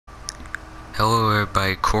Hello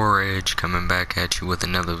everybody, Courage coming back at you with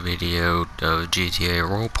another video of GTA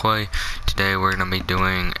roleplay. Today we're going to be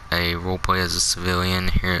doing a roleplay as a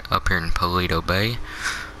civilian up here in Paleto Bay.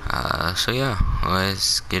 So yeah,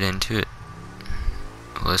 let's get into it.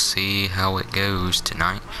 Let's see how it goes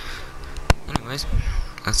tonight. Anyways,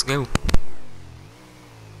 let's go.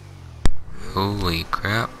 Holy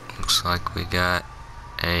crap, looks like we got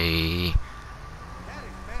a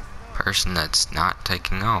person that's not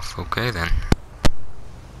taking off. Okay then.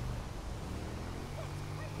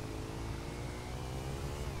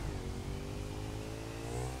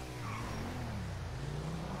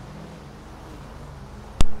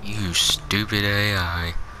 You stupid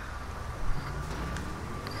AI.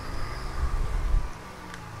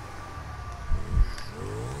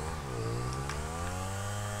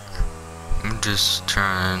 I'm just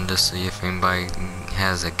trying to see if anybody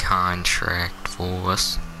has a contract for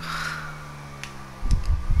us.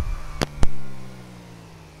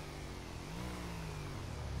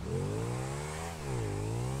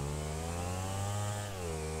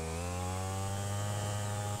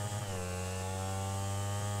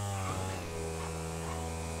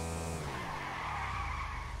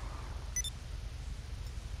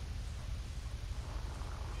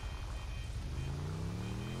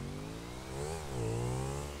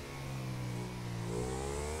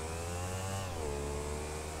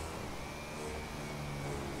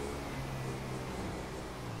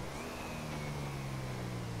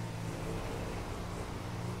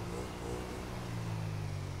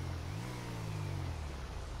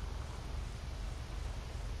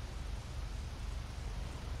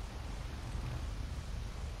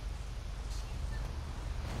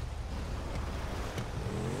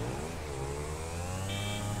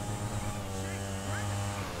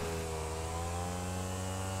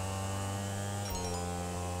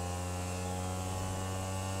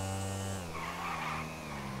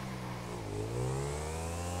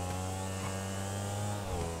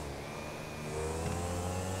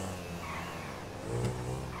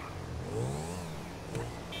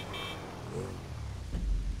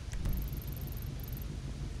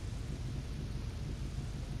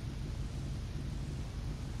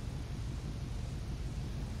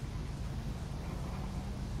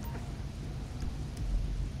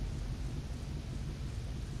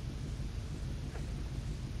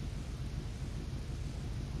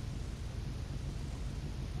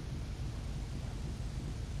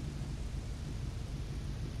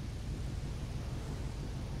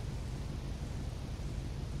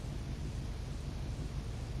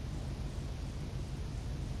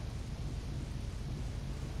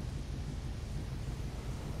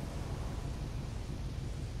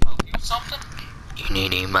 Something? You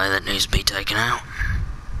need anybody that needs to be taken out?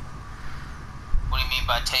 What do you mean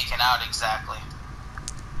by taken out exactly?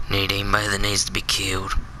 Need anybody that needs to be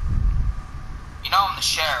killed? You know I'm the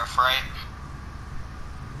sheriff, right?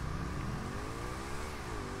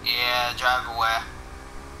 Yeah, drive away.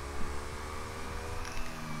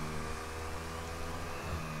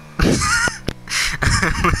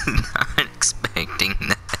 I was not expecting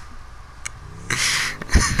that.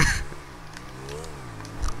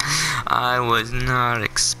 I was not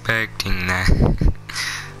expecting that.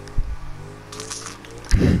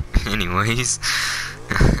 Anyways.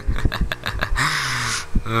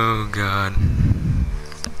 Oh god.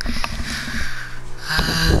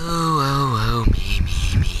 Oh,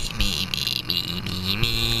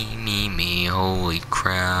 me. Holy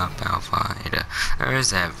crap, Alpha. There's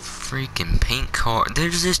that freaking pink car.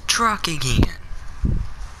 There's this truck again.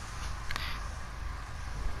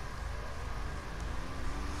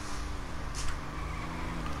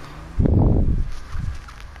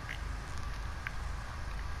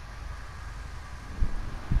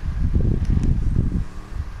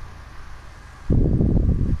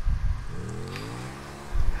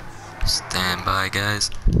 Stand by, guys.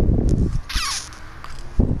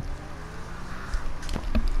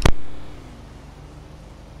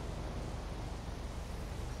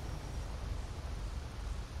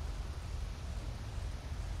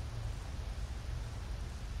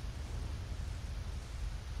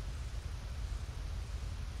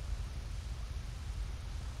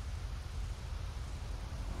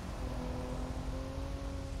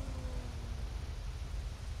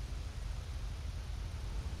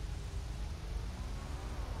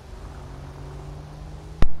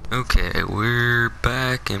 Okay, we're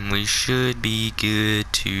back and we should be good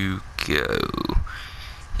to go.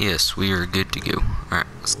 Yes, we are good to go. Alright,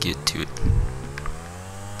 let's get to it.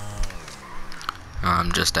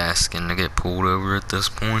 I'm just asking to get pulled over at this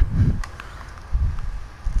point.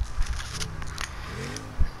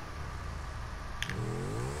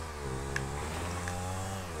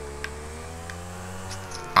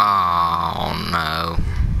 Oh no.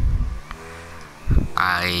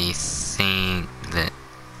 I think that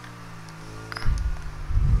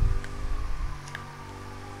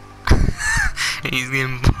he's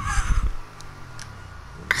getting.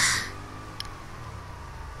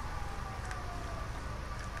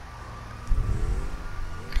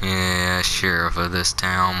 Yeah, sheriff of this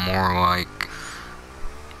town, more like.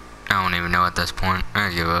 I don't even know at this point. I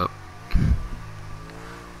give up.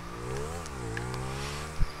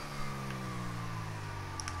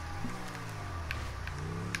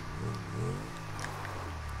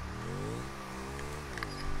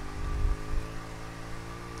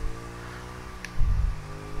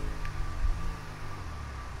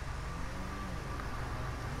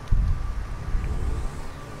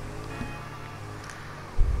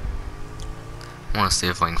 I want to see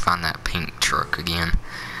if we can find that pink truck again.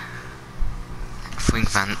 If we can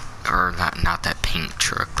find, or not that pink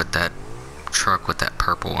truck, but that truck with that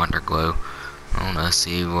purple underglow. I want to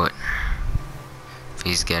see what, if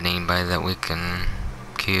he's got anybody that we can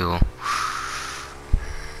kill.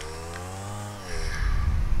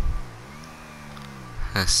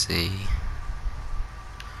 Let's see.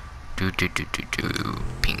 Pink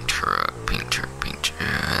truck, pink truck, pink truck.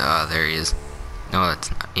 Oh, there he is. No,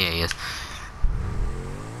 it's not. Yeah, he is.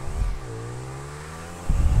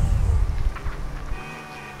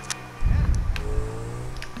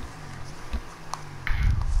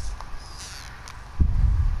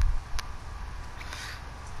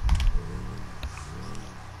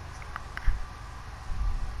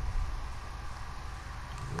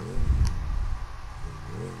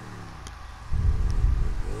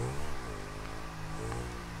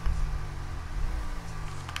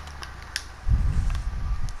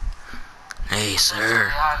 Hey,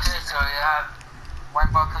 sir. So you have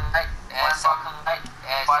one broken leg,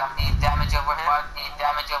 body damage over here,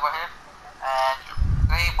 and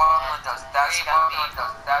 3 broken windows. That's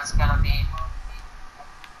gonna be $350.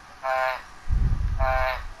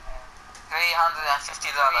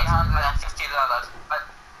 But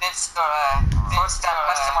this first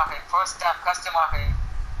time customer here,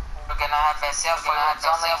 we're gonna have a sale for you. It's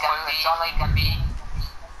only gonna be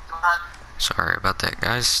 200. Sorry about that,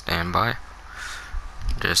 guys. Stand by.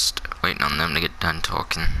 Just waiting on them to get done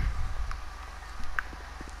talking.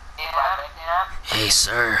 Hey,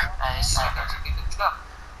 sir. Hey, sir.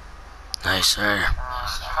 Hey,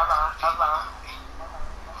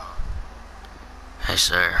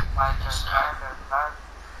 sir.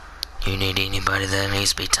 You need anybody that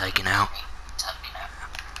needs to be taken out?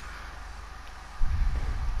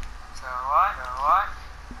 So what?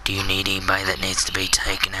 Do you need anybody that needs to be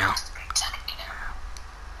taken out?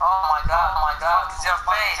 Oh my god, it's your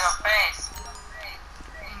face.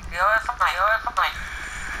 Get away from me.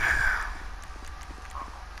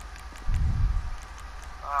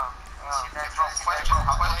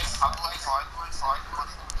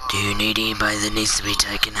 Do you need anybody that needs to be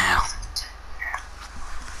taken out?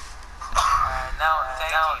 No,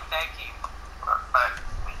 thank you.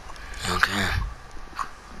 Okay.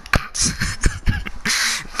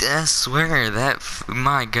 I swear that,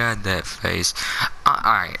 my god, that face.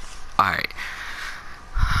 Alright.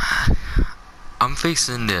 I'm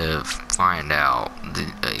fixing to find out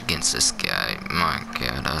against this guy. My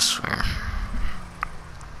god, I swear.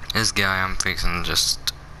 This guy, I'm fixing to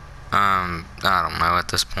just, I don't know at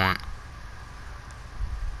this point.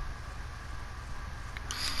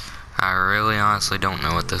 I really honestly don't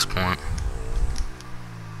know at this point.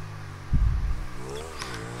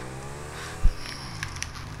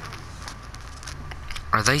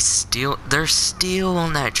 Are they still? They're still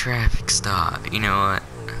on that traffic stop. You know what?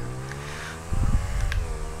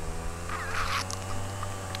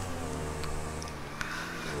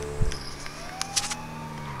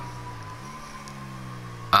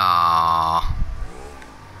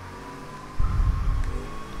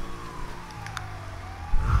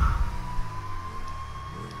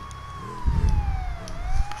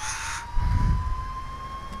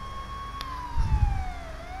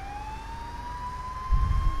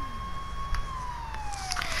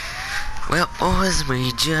 Well, as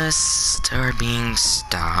we just are being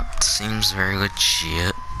stopped, seems very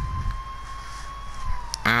legit.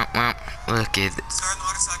 Oh, well, look at this. Start the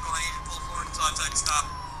motorcycle, I need to pull forward until I tell you to stop.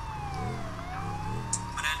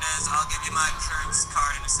 Menendez, I'll give you my insurance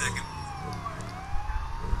card in a second.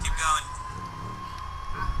 Keep going.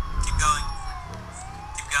 Keep going.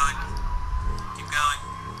 Keep going. Keep going.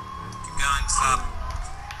 Keep going. Stop.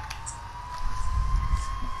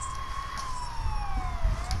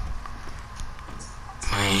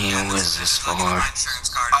 What was this for? I'll give you my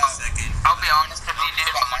insurance card in a second. I'll be honest with you,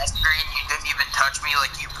 dude. On my screen, you didn't even touch me.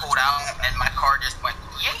 Like, you pulled out, and my car just went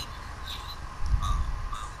Yeet.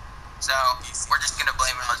 So, we're just gonna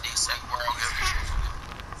blame it on D-Sec. We're all good.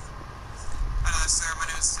 Sir, my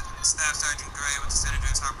name is Staff Sergeant Gray with the San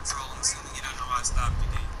Andreas Harbor Patrol. I'm assuming you don't know why I stopped you,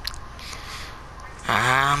 do you?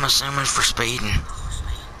 I'm assuming for speeding.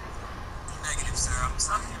 Negative, sir. I'm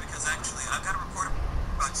stopping you because actually I've got a report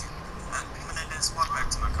about you. Menendez, walk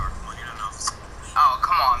back to my car. Come on, you're not an officer. Oh,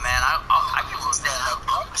 come on, man. I can stand up.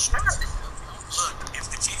 Sure. Look,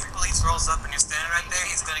 if the chief of police rolls up and you're standing right there,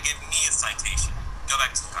 he's gonna give me a citation. Go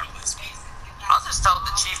back to the car, please. I'll just tell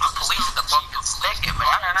the chief of police to fucking stick it,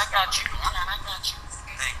 man. I got you.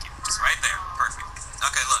 Thank you. Just right there. Perfect.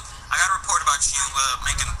 Okay, look, I got a report about you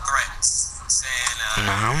making threats, saying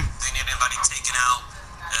No. they need anybody taken out,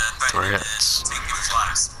 threatening Threats. to take people's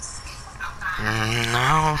lives.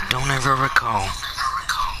 No, don't ever recall.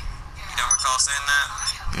 You don't recall saying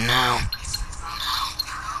that? No.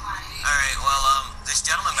 Alright, well, this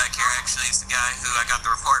gentleman back here actually is the guy who I got the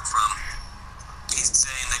report from. He's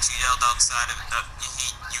saying that you yelled outside of,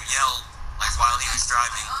 you yelled, like, while he was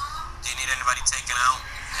driving. Do you need anybody taken out?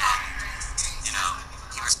 And, you know,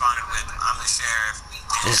 he responded with, I'm the sheriff.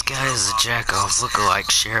 This guy is a jack-off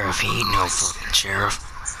lookalike sheriff. He ain't no fucking sheriff.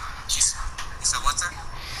 You said what, sir?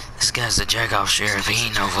 This guy's a jack-off sheriff. He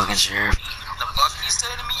ain't no fucking sheriff. The fuck you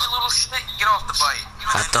say to me, you little shit? Get off the bike.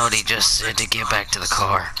 I thought he just said to get back to the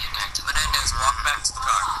car. Menendez, walk back to the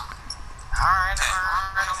car. Alright,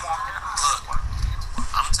 I'm walking. Look,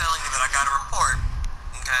 I'm telling you that I got a report,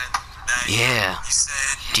 okay, that Yeah. you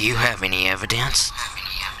said... Do you have any evidence?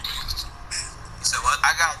 You said what?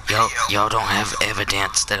 I got video. Y'all don't have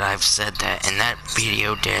evidence that I've said that, and that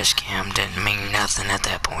video dash cam didn't mean nothing at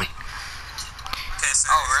that point. Okay, so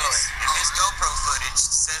Oh, really? if his GoPro footage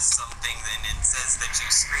says something, then it says that you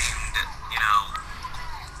screamed, you know,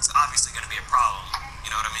 it's obviously going to be a problem. You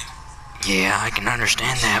know what I mean? Yeah, I can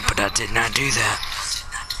understand that, but I did not do that.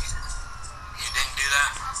 You didn't do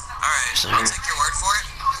that? Alright, Sir. I'll take your word for it.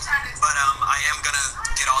 But, I am going to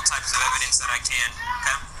get all types of evidence that I can,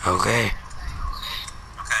 okay? Okay.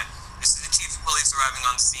 Okay. This is the chief of police arriving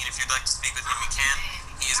on the scene. If you'd like to speak with him, you can.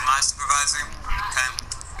 He is my supervisor, okay?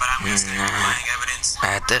 But I'm going to start providing evidence.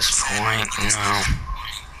 At this point, no.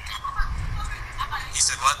 You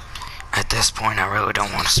said what? At this point, I really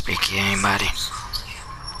don't want to speak to anybody.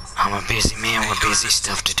 I'm a busy man with busy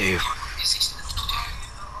stuff to do.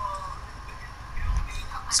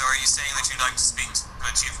 So are you saying that you'd like to speak to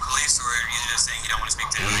the chief of police, or are you just saying you don't want to speak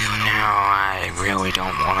to anyone? No, I really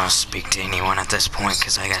don't want to speak to anyone at this point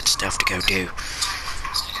because I got stuff to go do. Okay,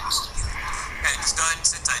 just go ahead and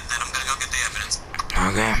sit tight then. I'm going to go get the evidence.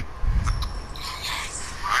 Okay.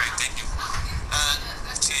 Alright, thank you.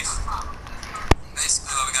 Chief,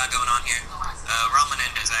 basically what we got going on here, Ron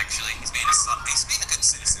Menendez actually, he's being a good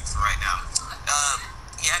citizen for right now.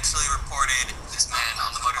 He actually reported this man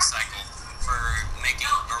on the motorcycle for making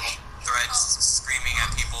verbal threats, screaming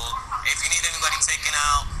at people. If you need anybody taken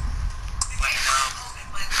out, let me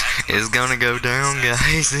know. It's gonna go down,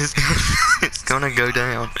 guys. It's gonna go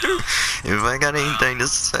down. If I got anything to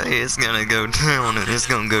say, it's gonna go down, and it's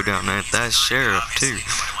gonna go down at that sheriff, too. Obviously,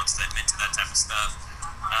 nobody wants to admit to that type of stuff.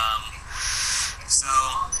 So,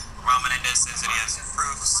 Ron Menendez says that he has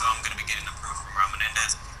proof, so I'm going to be getting the proof from Ron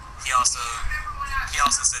Menendez. He also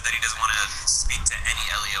said that he doesn't want to speak to any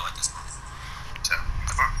LEO at this point.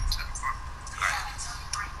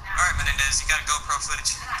 Alright, Menendez, you got GoPro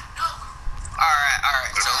footage?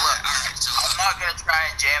 Alright. So look, I'm not gonna try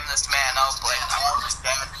and jam this man up. Like, I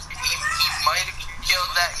understand. He might have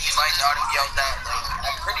yelled that. He might not have yelled that. Like,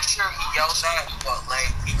 I'm pretty sure he yelled that, but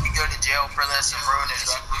like, he could go to jail for this and ruin his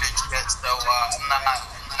record and shit. So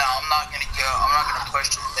I'm not gonna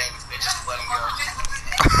push his thing. Just let him go.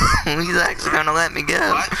 He's actually gonna let me go.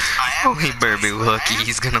 What? Oh, he better be lucky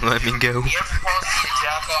he's gonna let me go. He ever calls me a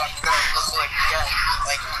jack off, looks like a guy.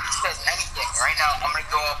 Like, he says anything. Right now, I'm gonna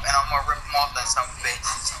go up and I'm gonna rip him off that son of a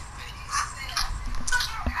bitch.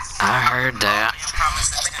 I heard that. You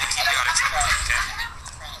promised that you're going to keep you out of trouble, okay?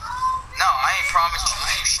 No, I ain't promised you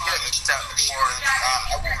shit except for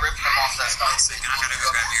I will rip him off that son of a bitch. I'm going to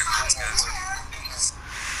go grab your earphones, guys.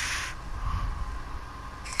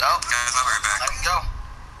 Oh, Guys, I'll be right back. let's go.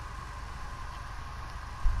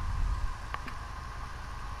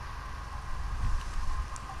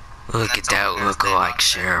 Look at that lookalike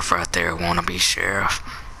sheriff right there, wannabe sheriff.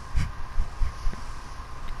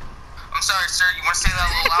 I'm sorry, sir. You want to say that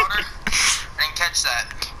a little louder? I didn't catch that.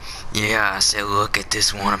 Yeah, I said look at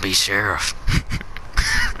this wannabe sheriff.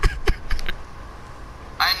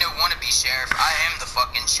 I know wannabe sheriff. I am the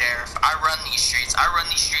fucking sheriff. I run these streets. I run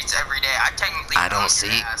these streets every day. I technically I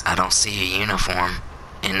don't see a uniform.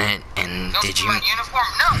 in it, and Don't did see you... my uniform?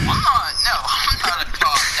 No, I'm not. No, I'm not a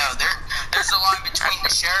cop. No, there's a line between the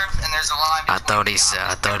sheriff and there's a line between. I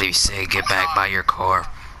thought he said get back by your car.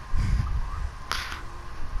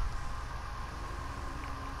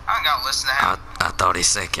 I ain't gotta listen to him. I thought he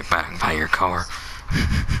said get back by your car.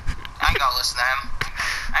 I ain't gotta listen to him.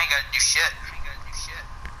 I ain't gotta do shit.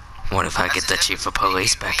 What if I get the chief of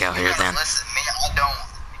police back out here then? Listen, man, I don't.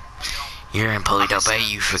 You're in Polito Bay,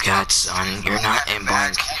 you forgot, son. You're not in Blaine.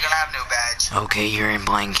 I don't have no badge. Okay, you're in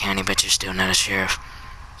Blaine County, but you're still not a sheriff.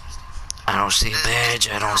 I don't see a badge,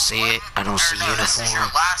 I don't see it, I don't see uniform. This is your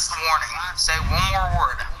last warning. Say one more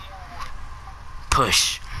word.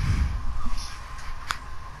 Push.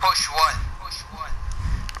 Push what? Push what?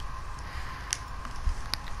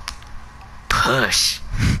 Push.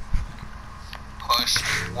 Push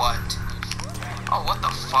what? Oh, what the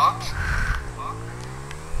fuck?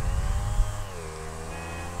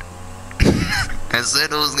 I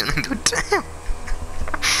said I was gonna go down.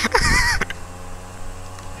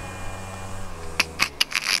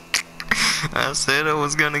 I said I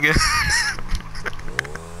was gonna go.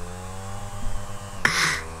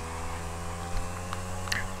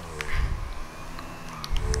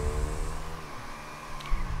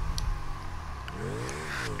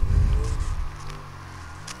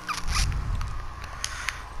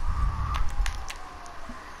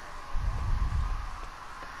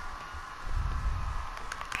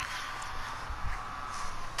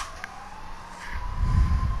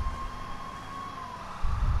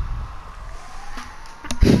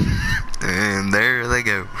 And there they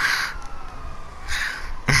go.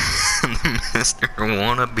 Mr.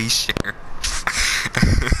 Wannabe Sheriff.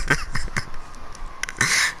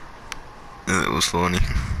 That was funny.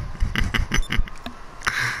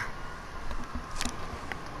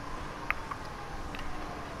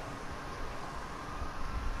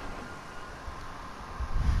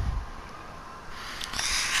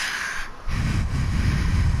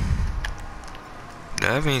 Do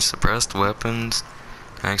I have any suppressed weapons?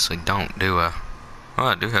 I actually don't, do I? Oh,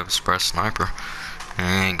 I do have a suppressed sniper.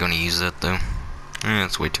 I ain't gonna use that though.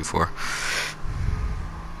 It's way too far.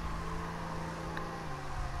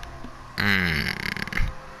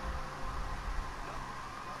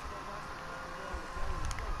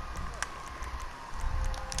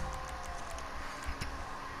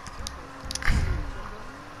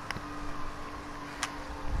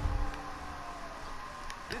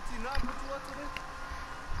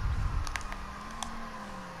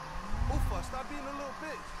 Stop being a little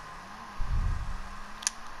bitch.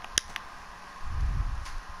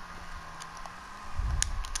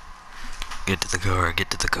 Get to the car, get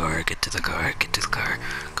to the car, get to the car, get to the car.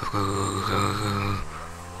 Go, go, go, go, go.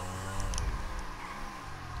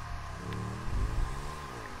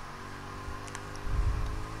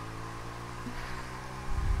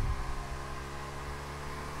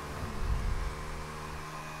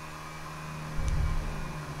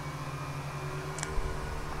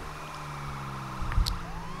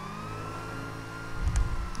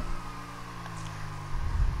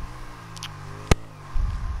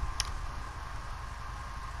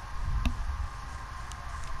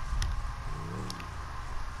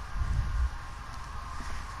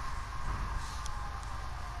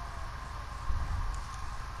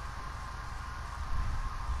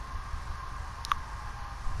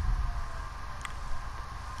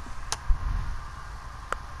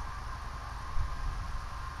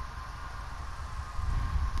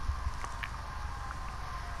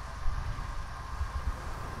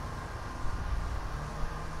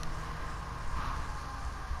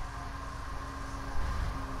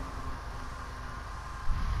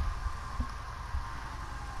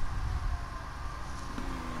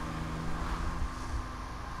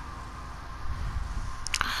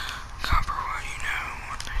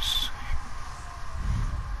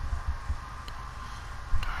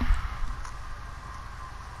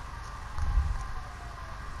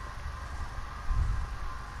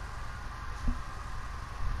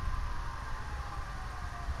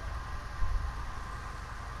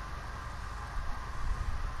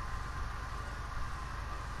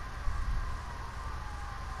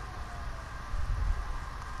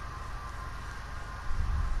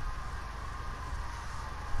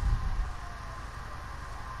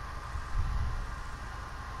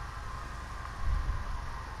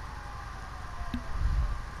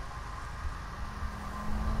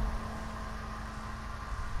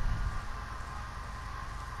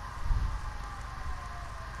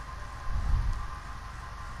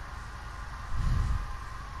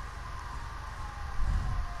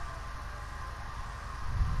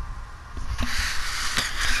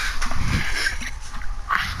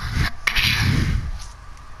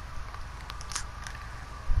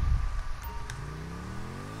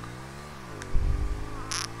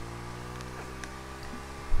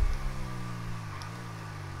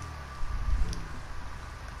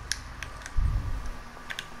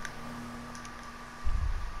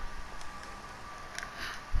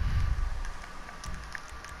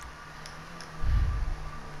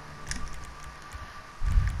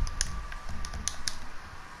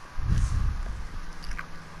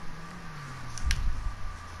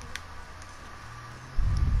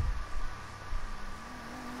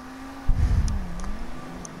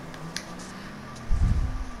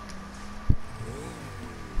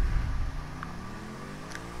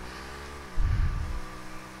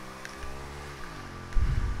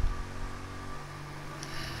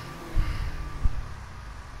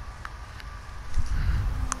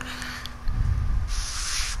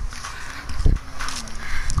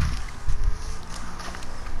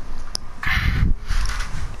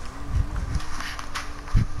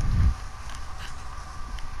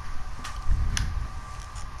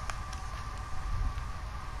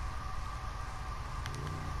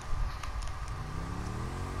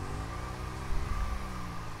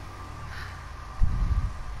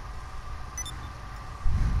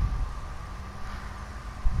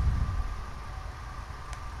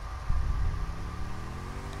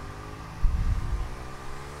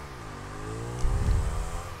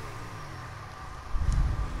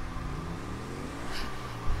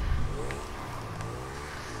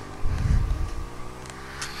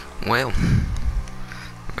 Well,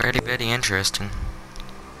 very interesting.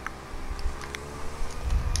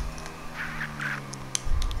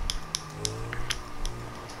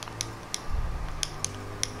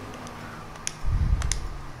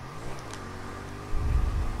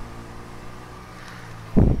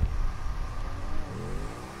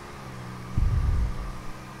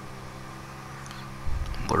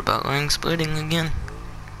 What about lane splitting again?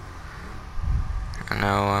 I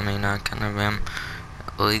know, I mean, I kind of am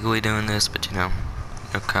illegally doing this, but you know,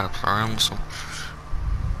 no cops around, so.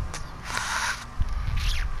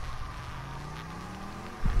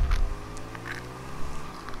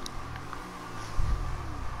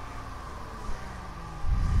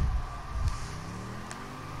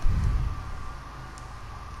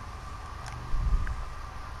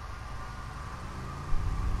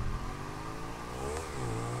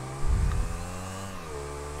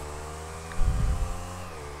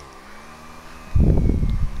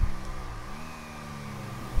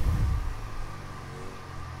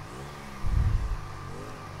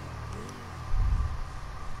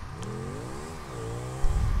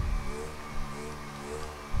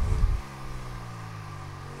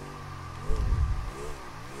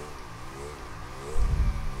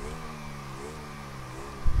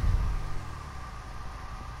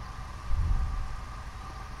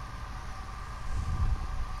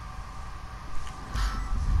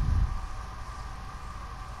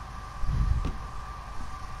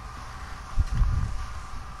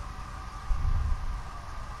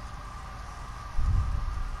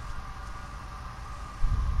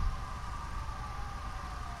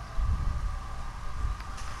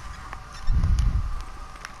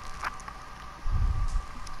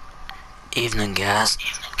 Evening, guys. Hey,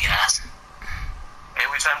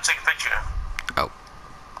 we time to take a picture. Oh.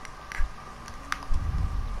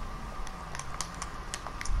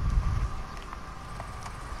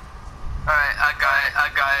 Alright, I got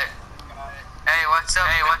it. Hey, what's up?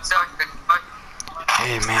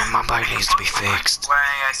 Hey, man, my bike needs to be fixed.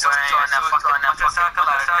 Crazy.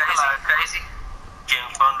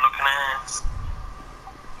 James Bond looking ass.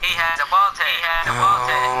 He had a ball tape.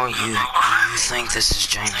 Oh, you think this is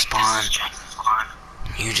James Bond?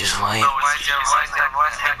 You just wait. No,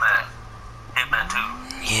 what's Hitman? Hitman 2.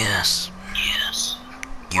 Yes.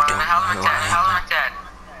 You don't know who I am.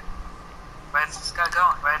 Where's this guy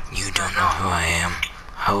going? You don't know who I am.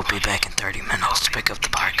 I will be back in 30 minutes to pick up the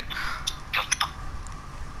bike.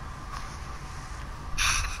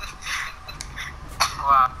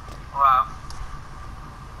 Wow.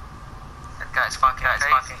 That guy's fucking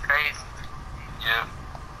crazy. Yeah.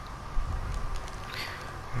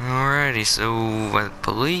 Alrighty, so I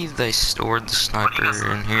believe they stored the sniper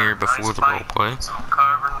in here before the roleplay. Some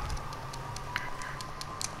carbon.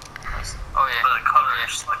 Oh yeah. But the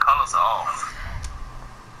colors are off.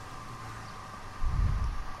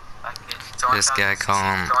 This guy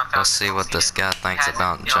calling. Let's see what this guy thinks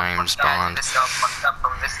about James Bond. It's gonna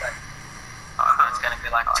be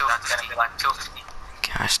like 250.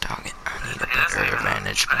 Gosh dog it, I need a better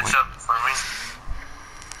vantage point. Finish up for me.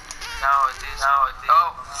 No, it is. Oh,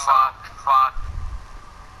 fuck.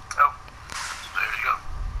 Oh, there you go.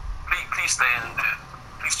 Please stay in there.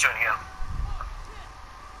 Please join again.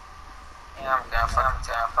 Yeah, I'm down.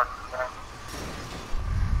 Fucking down.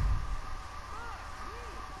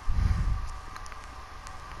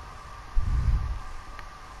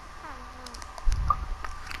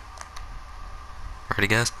 Ready,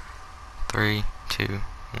 guys? 3, 2,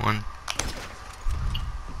 1.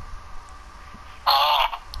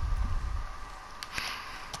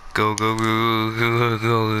 Go.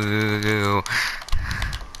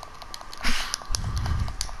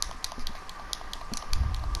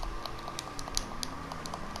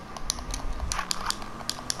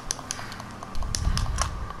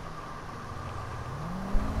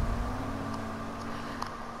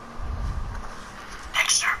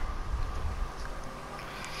 Next, sir.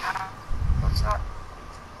 What's up?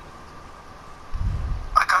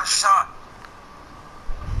 I got a shot.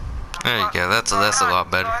 There you go, that's a lot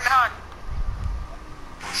better. I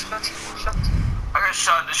got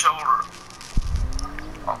shot in the shoulder.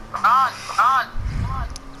 On.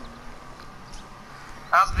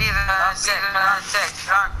 I'll be there. Six.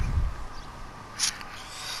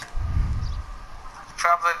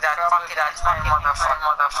 Probably that fucking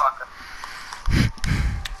motherfucker.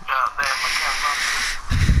 God damn, I can't run.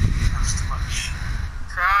 That's too much.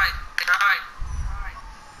 Try.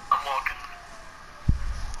 I'm walking.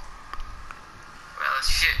 Well,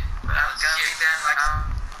 shit. I'm gonna be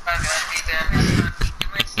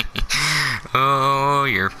Oh,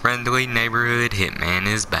 your friendly neighborhood hitman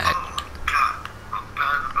is back. Oh, God.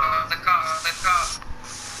 The car.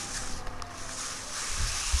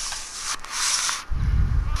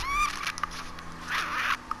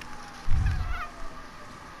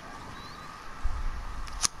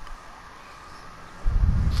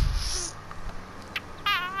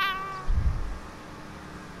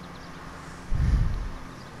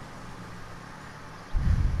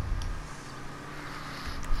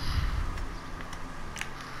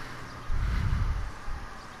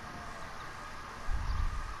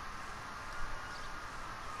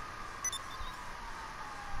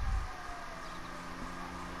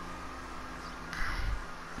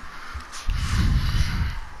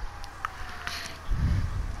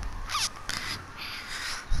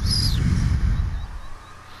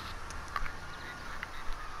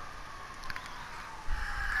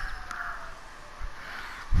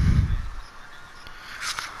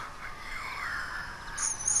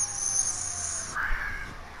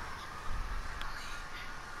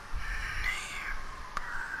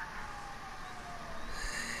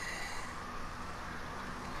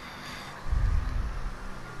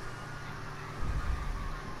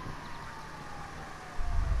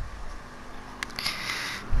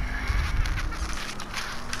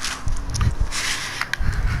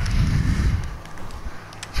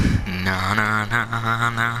 Na na na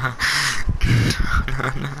na.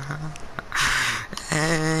 Na na.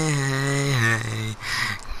 Hey, hey.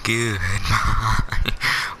 Goodbye.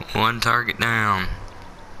 One target down.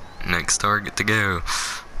 Next target to go.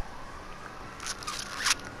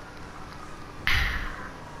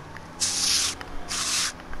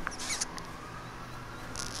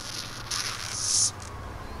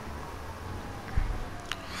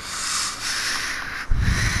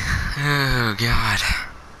 Oh God.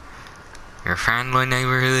 Your friendly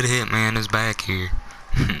neighborhood hitman is back here.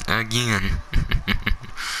 Again.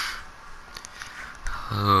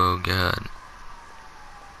 Oh God.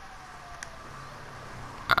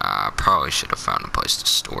 I probably should have found a place to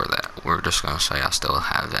store that. We're just gonna say I still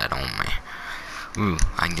have that on me. Ooh,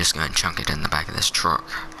 I can just go and chunk it in the back of this truck.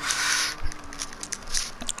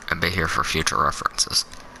 I'll be here for future references.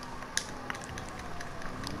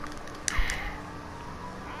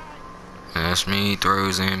 That's me,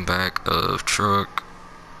 throws in back of truck.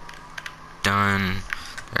 Done.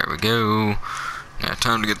 There we go. Now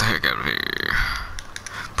time to get the heck out of here.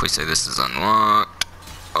 Please say this is unlocked.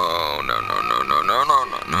 Oh no no no no no no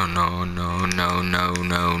no no no no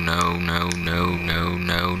no no no no no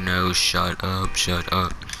no no shut up, shut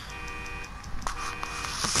up.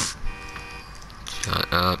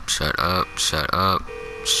 Shut up, shut up, shut up,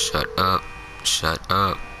 shut up, shut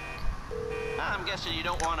up. I'm guessing you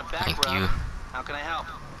don't want a back Thank rub. you. How can I help?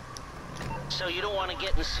 So you don't want to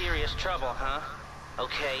get in serious trouble, huh?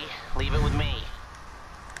 Okay, leave it with me.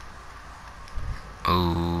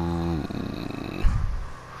 Oh.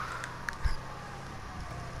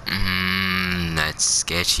 That's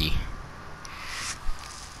sketchy.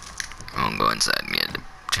 I'm gonna go inside and get a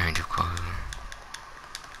change of clothes.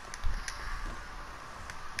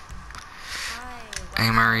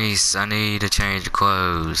 Hey Maurice, I need to change of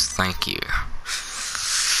clothes. Thank you.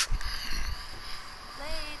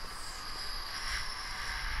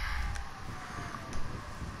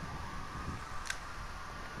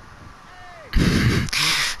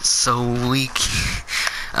 So we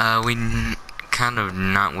kind of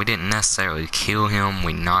not, we didn't necessarily kill him,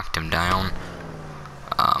 we knocked him down.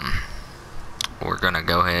 We're gonna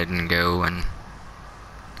go ahead and go and,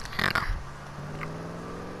 you know.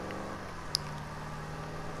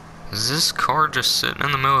 Is this car just sitting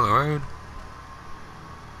in the middle of the road?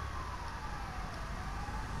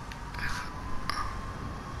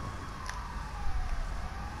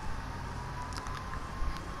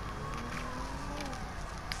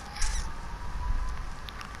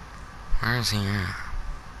 Where is he at?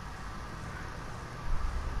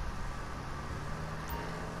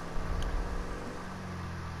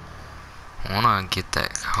 I wanna get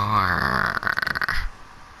that car.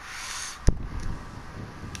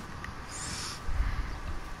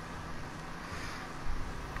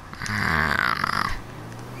 I don't know.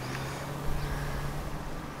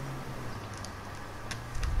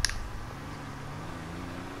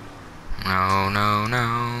 No, no, no,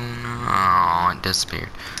 no. Oh, it disappeared.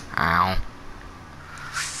 Ow.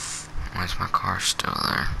 Why's my car still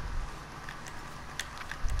there?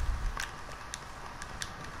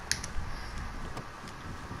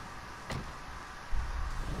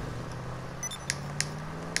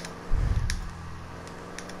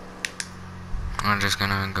 I'm just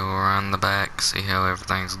gonna go around the back, see how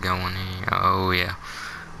everything's going here. Oh, yeah.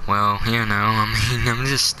 Well, you know, I mean, I'm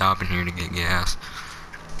just stopping here to get gas.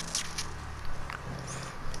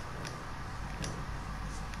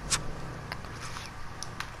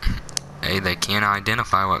 Hey, they can't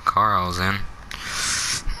identify what car I was in.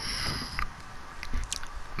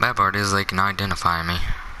 Bad part is they can identify me.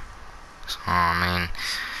 So, I mean,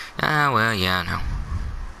 well, yeah, I know.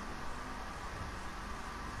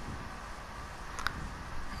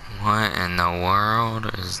 What in the world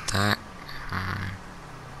is that?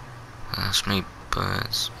 That's me,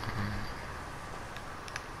 Buzz.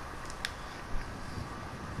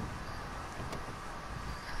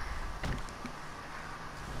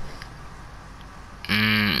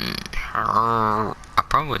 I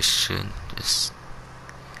probably should just.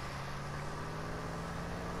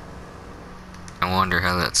 I wonder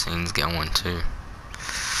how that scene's going too.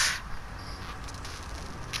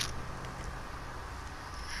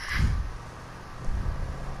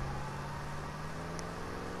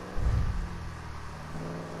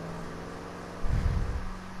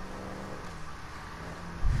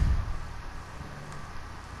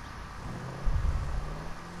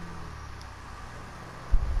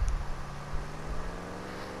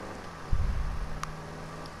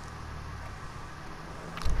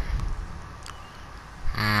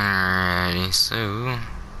 Alrighty, so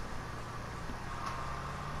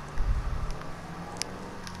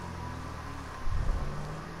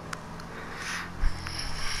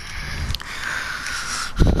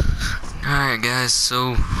Alright guys,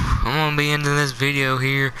 so I'm gonna be ending this video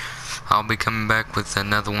here. I'll be coming back with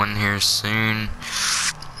another one here soon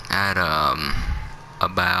at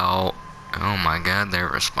about, oh my god, they're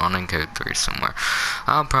responding code 3 somewhere.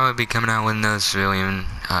 I'll probably be coming out with another civilian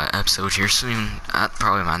episode here soon.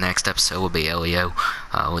 Probably my next episode will be LEO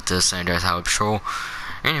with the San Andreas Highway Patrol.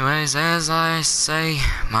 Anyways, as I say,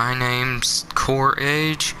 my name's Core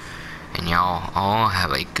Edge, and y'all all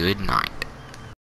have a good night.